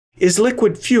Is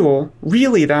liquid fuel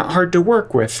really that hard to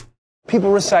work with?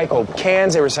 People recycle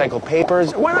cans, they recycle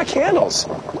papers. Why not candles?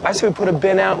 I say we put a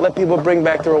bin out, let people bring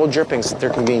back their old drippings at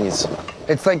their convenience.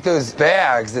 It's like those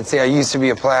bags that say, I used to be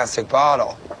a plastic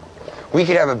bottle. We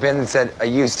could have a bin that said, I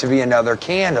used to be another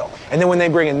candle. And then when they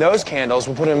bring in those candles,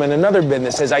 we'll put them in another bin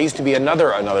that says, I used to be another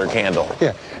candle.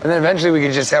 Yeah, and then eventually we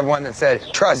could just have one that said,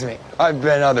 trust me, I've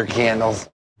been other candles.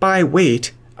 By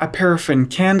weight, a paraffin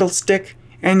candlestick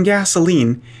and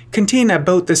gasoline contain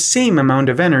about the same amount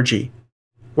of energy.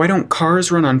 Why don't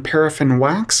cars run on paraffin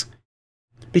wax?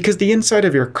 Because the inside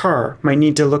of your car might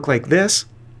need to look like this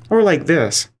or like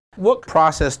this. What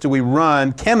process do we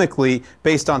run chemically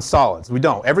based on solids? We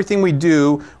don't. Everything we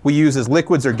do, we use as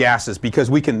liquids or gases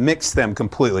because we can mix them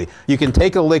completely. You can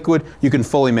take a liquid, you can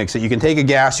fully mix it. You can take a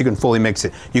gas, you can fully mix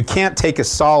it. You can't take a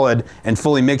solid and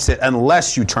fully mix it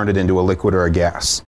unless you turn it into a liquid or a gas.